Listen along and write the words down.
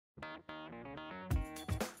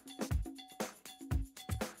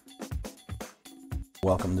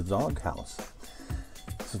Welcome to the Doghouse.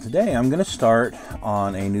 So today I'm going to start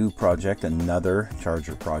on a new project, another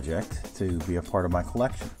charger project to be a part of my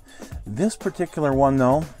collection. This particular one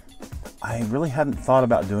though, I really hadn't thought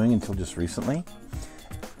about doing until just recently.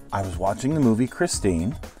 I was watching the movie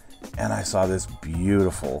Christine and I saw this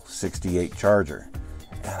beautiful 68 charger.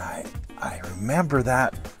 And I remember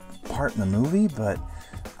that part in the movie, but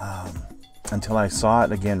until I saw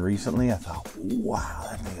it again recently, I thought, wow,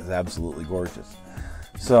 that thing is absolutely gorgeous.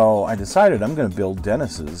 So I decided I'm going to build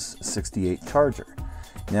Dennis's 68 charger.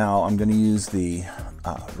 Now I'm going to use the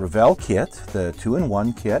Revell kit, the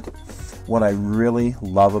 2-in-1 kit. What I really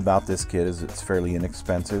love about this kit is it's fairly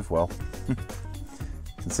inexpensive. Well,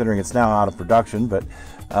 considering it's now out of production, but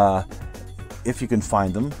if you can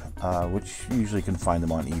find them, which you usually can find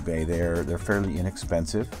them on eBay, they're fairly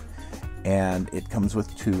inexpensive. And it comes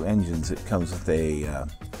with two engines. It comes with a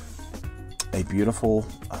beautiful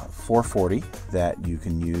 440 that you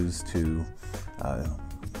can use to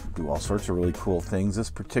do all sorts of really cool things.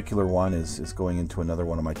 This particular one is going into another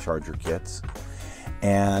one of my charger kits.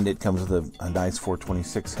 And it comes with a nice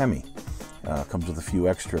 426 Hemi. Comes with a few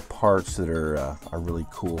extra parts that are really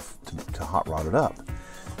cool to hot rod it up.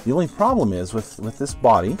 The only problem is with this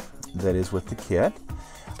body that is with the kit,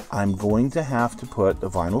 I'm going to have to put a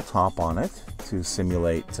vinyl top on it to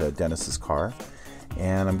simulate Dennis's car.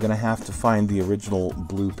 And I'm going to have to find the original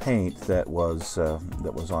blue paint that was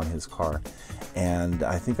on his car, and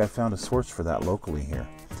I think I found a source for that locally here.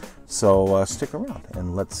 So stick around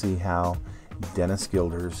and let's see how Dennis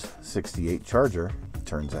Gilder's 68 charger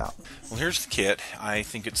turns out. Well, here's the kit. I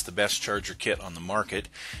think it's the best charger kit on the market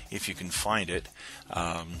if you can find it.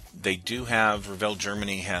 They do have, Revell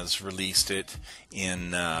Germany has released it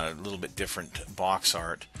in a little bit different box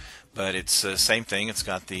art, but it's the same thing. It's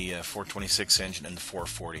got the 426 engine and the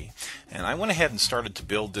 440. And I went ahead and started to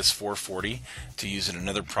build this 440 to use in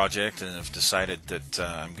another project, and have decided that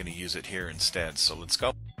I'm going to use it here instead. So let's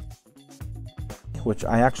go. Which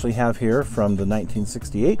I actually have here from the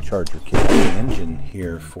 1968 charger kit. The engine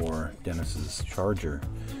here for Dennis's charger.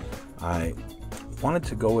 I wanted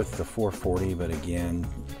to go with the 440, but again,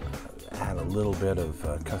 add a little bit of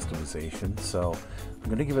customization. So I'm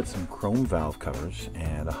going to give it some chrome valve covers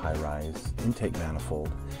and a high-rise intake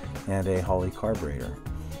manifold and a Holley carburetor.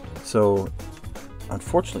 So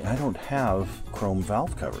unfortunately, I don't have chrome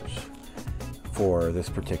valve covers for this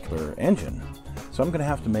particular engine. So I'm going to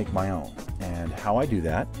have to make my own. And how I do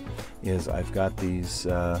that is I've got these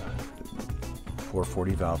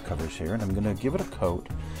 440 valve covers here, and I'm going to give it a coat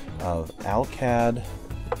of Alcad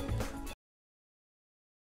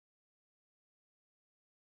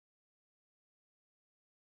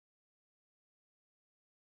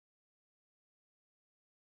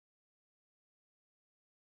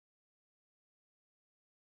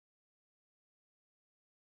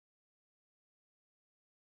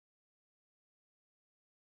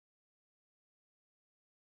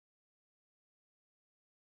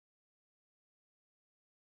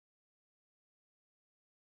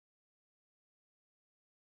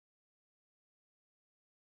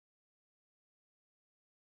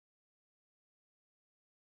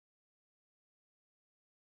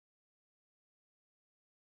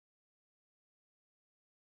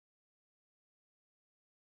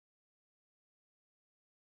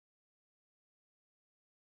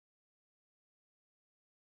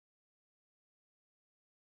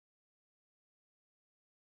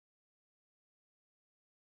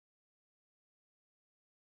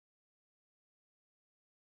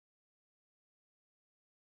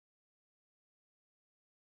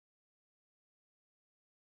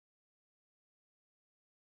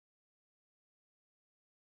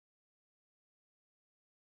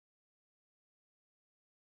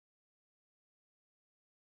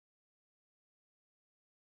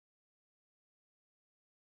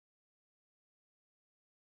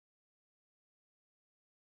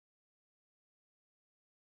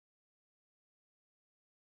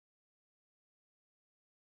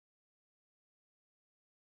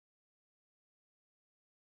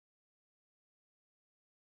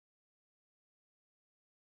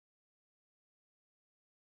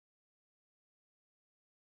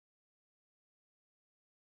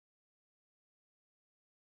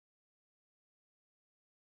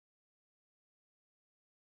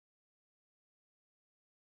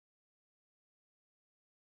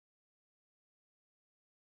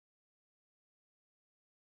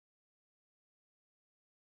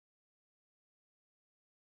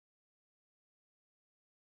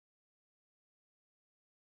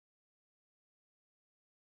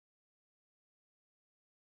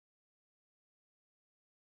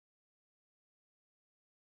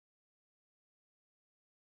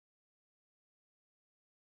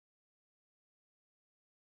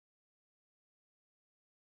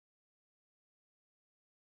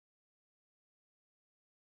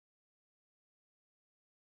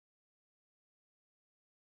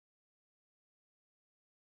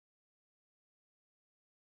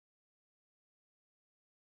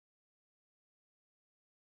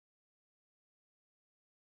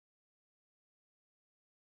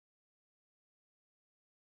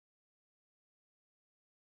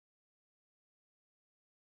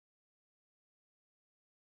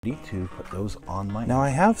to put those on my... Now I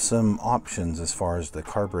have some options as far as the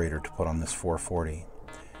carburetor to put on this 440.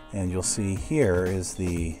 And you'll see here is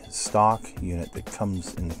the stock unit that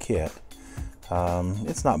comes in the kit.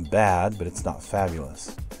 It's not bad, but it's not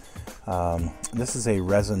fabulous. This is a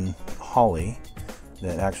resin Holly.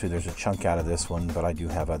 That actually there's a chunk out of this one, but I do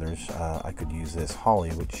have others. I could use this Holly,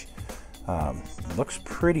 which looks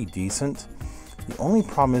pretty decent. The only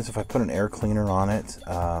problem is if I put an air cleaner on it,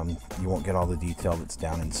 you won't get all the detail that's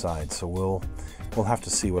down inside. So we'll have to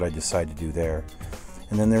see what I decide to do there.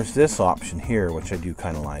 And then there's this option here, which I do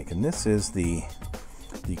kind of like, and this is the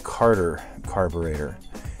Carter carburetor.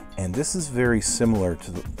 And this is very similar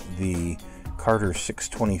to the Carter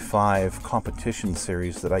 625 competition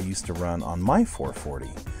series that I used to run on my 440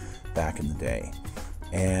 back in the day.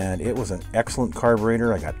 And it was an excellent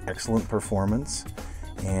carburetor. I got excellent performance.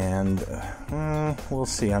 And we'll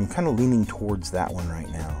see. I'm kind of leaning towards that one right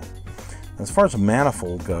now. As far as a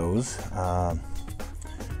manifold goes,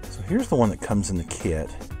 so here's the one that comes in the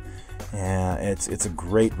kit. And it's a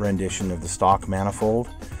great rendition of the stock manifold,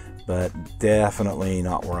 but definitely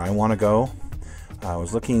not where I want to go. I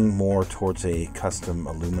was looking more towards a custom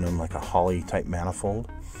aluminum, like a Holly type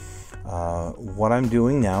manifold. What I'm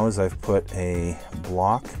doing now is I've put a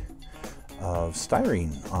block of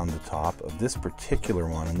styrene on the top of this particular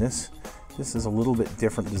one, and this is a little bit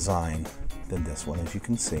different design than this one, as you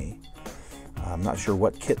can see. I'm not sure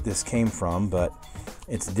what kit this came from, but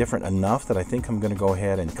it's different enough that I think I'm going to go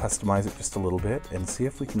ahead and customize it just a little bit and see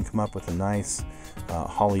if we can come up with a nice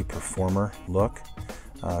Holly Performer look.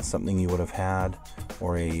 Something you would have had,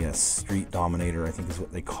 or a street dominator, I think is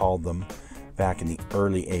what they called them back in the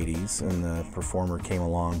early 80s, and the Performer came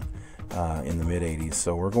along in the mid 80s.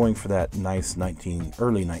 So we're going for that nice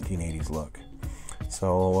early 1980s look.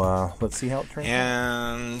 So let's see how it turns out.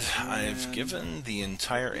 And I've given the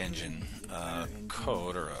entire engine a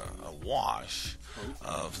coat or a wash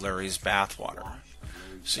of Larry's bathwater.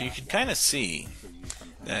 So you can kind of see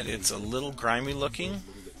that it's a little grimy looking,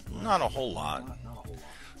 not a whole lot.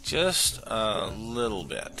 Just a little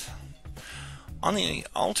bit. On the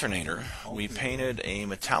alternator, we painted a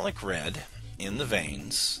metallic red in the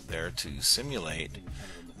vanes there to simulate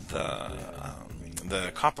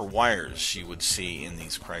the copper wires you would see in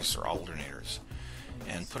these Chrysler alternators,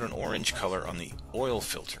 and put an orange color on the oil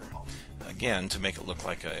filter, again to make it look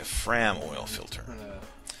like a Fram oil filter.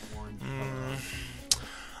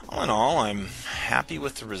 All in all, I'm happy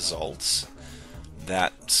with the results.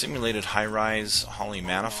 That simulated high-rise Holly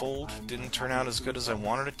manifold didn't turn out as good as I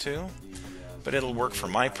wanted it to, but it'll work for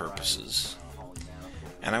my purposes.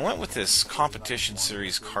 And I went with this competition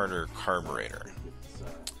series Carter carburetor.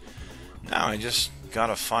 Now I just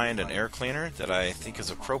gotta find an air cleaner that I think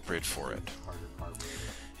is appropriate for it.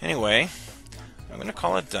 Anyway, I'm gonna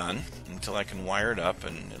call it done until I can wire it up,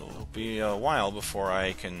 and it'll be a while before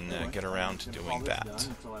I can get around to doing that.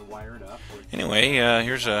 Anyway,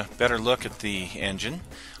 here's a better look at the engine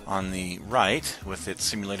on the right with its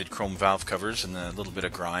simulated chrome valve covers and a little bit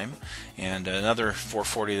of grime, and another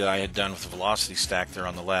 440 that I had done with the velocity stack there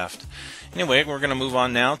on the left. Anyway, we're going to move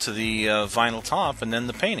on now to the vinyl top and then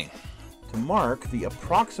the painting. To mark the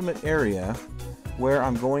approximate area where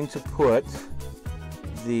I'm going to put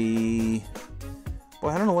the...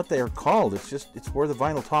 Well, I don't know what they are called. It's where the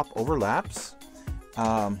vinyl top overlaps.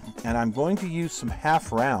 And I'm going to use some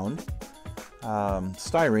half-round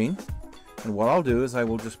styrene. And what I'll do is I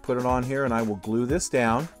will just put it on here and I will glue this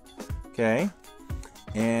down. Okay.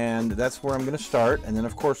 And that's where I'm going to start. And then,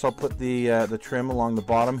 of course, I'll put the trim along the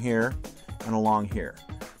bottom here and along here.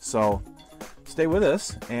 So stay with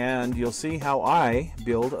us and you'll see how I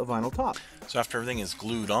build a vinyl top. So after everything is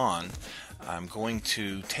glued on, I'm going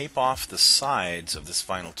to tape off the sides of this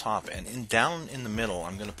vinyl top, and down in the middle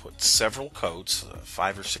I'm going to put several coats,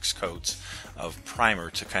 5 or 6 coats of primer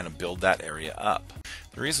to kind of build that area up.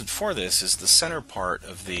 The reason for this is the center part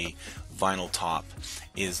of the vinyl top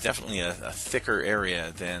is definitely a thicker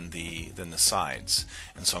area than the sides,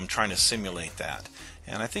 and so I'm trying to simulate that,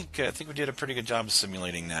 and I think we did a pretty good job of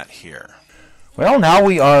simulating that here. Well, now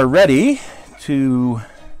we are ready to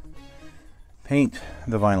paint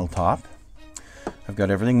the vinyl top. I've got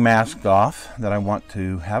everything masked off that I want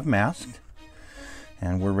to have masked,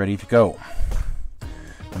 and we're ready to go.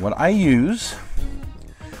 And what I use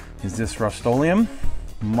is this Rust-Oleum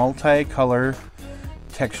multicolor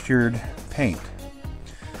textured paint.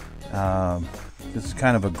 This is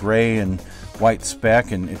kind of a gray and white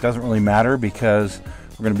speck, and it doesn't really matter because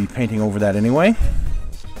we're going to be painting over that anyway.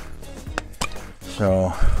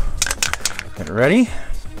 So get ready,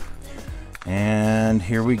 and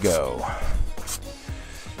here we go.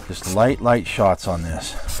 Just light shots on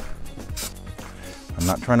this. I'm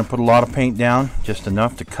not trying to put a lot of paint down, just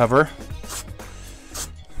enough to cover.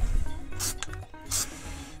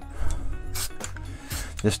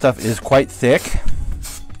 This stuff is quite thick,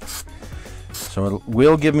 so it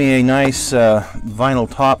will give me a nice vinyl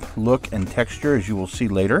top look and texture, as you will see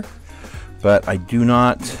later, but I do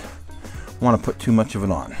not want to put too much of it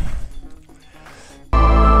on.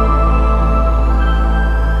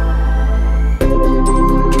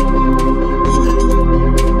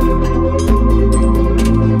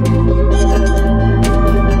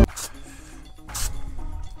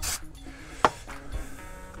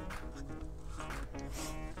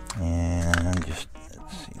 And just,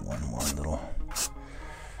 let's see, one more little.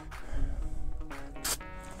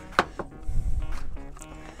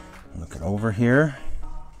 Look it over here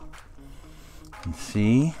and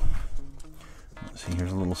see. Let's see,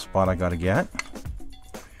 here's a little spot I got to get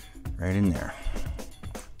right in there.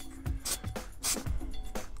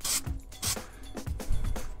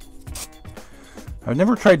 I've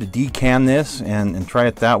never tried to decan this and try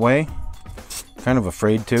it that way. Kind of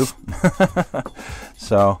afraid to.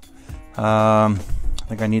 So I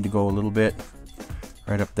think I need to go a little bit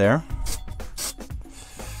right up there.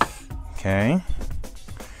 Okay,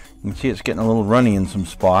 you can see it's getting a little runny in some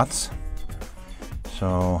spots,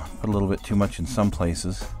 so put a little bit too much in some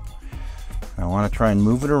places. I want to try and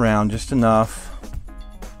move it around just enough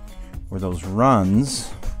where those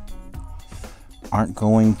runs aren't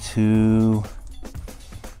going to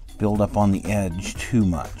build up on the edge too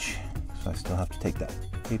much. So I still have to take that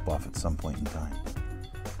tape off at some point in time.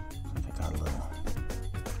 I got a little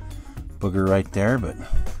booger right there, but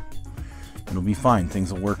it'll be fine.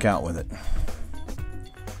 Things will work out with it.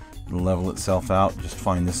 It'll level itself out just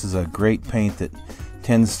fine. This is a great paint that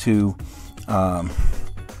tends to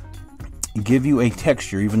give you a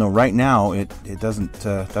texture, even though right now it doesn't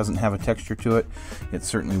have a texture to it. It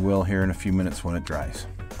certainly will here in a few minutes when it dries.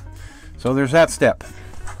 So there's that step.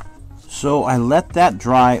 So I let that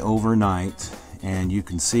dry overnight, and you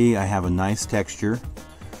can see I have a nice texture.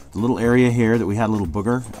 The little area here that we had a little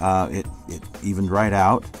booger, it evened right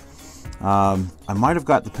out. I might have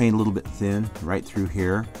got the paint a little bit thin right through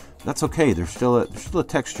here. That's okay. There's still a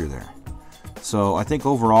texture there. So I think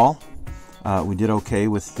overall we did okay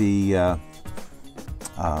with the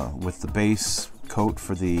base coat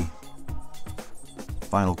for the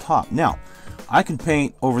vinyl top. Now I can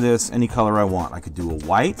paint over this any color I want. I could do a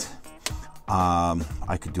white.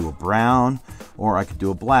 I could do a brown, or I could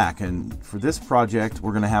do a black, and for this project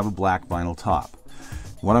we're going to have a black vinyl top.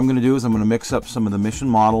 What I'm going to do is I'm going to mix up some of the Mission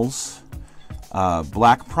Models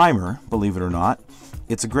black primer. Believe it or not,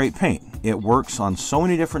 it's a great paint. It works on so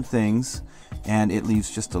many different things, and it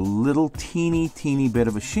leaves just a little teeny bit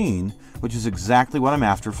of a sheen, which is exactly what I'm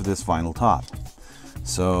after for this vinyl top.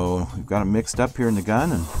 So we've got it mixed up here in the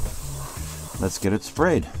gun, and let's get it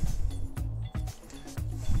sprayed.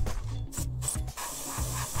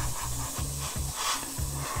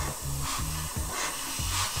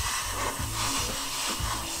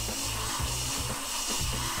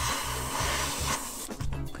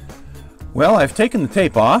 Well, I've taken the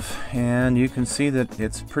tape off, and you can see that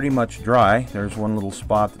it's pretty much dry. There's one little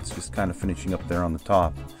spot that's just kind of finishing up there on the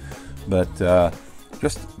top, but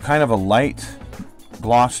just kind of a light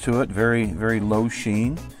gloss to it, very low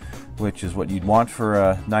sheen, which is what you'd want for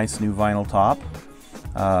a nice new vinyl top.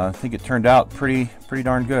 I think it turned out pretty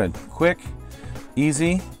darn good. Quick,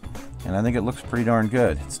 easy, and I think it looks pretty darn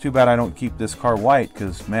good. It's too bad I don't keep this car white,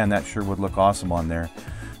 because man, that sure would look awesome on there.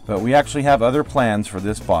 But we actually have other plans for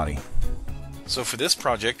this body. So for this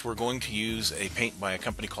project, we're going to use a paint by a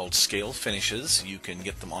company called Scale Finishes. You can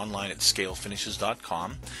get them online at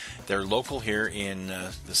scalefinishes.com. They're local here in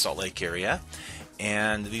the Salt Lake area,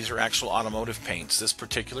 and these are actual automotive paints. This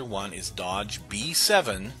particular one is Dodge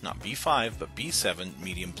B7, not B5, but B7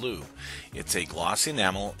 medium blue. It's a glossy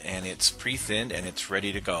enamel, and it's pre-thinned, and it's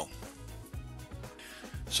ready to go.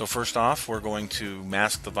 So first off, we're going to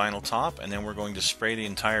mask the vinyl top, and then we're going to spray the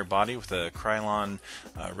entire body with a Krylon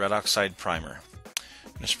red oxide primer.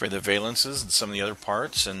 I'm going to spray the valences and some of the other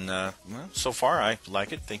parts, and well, so far I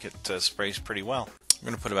like it. Think it sprays pretty well. I'm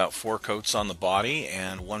going to put about 4 coats on the body,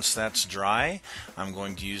 and once that's dry, I'm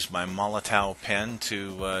going to use my Molotow pen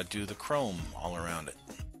to do the chrome all around it.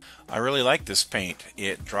 I really like this paint.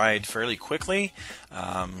 It dried fairly quickly,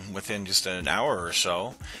 within just an hour or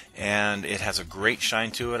so, and it has a great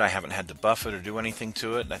shine to it. I haven't had to buff it or do anything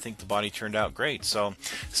to it, and I think the body turned out great. So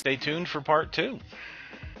stay tuned for part 2.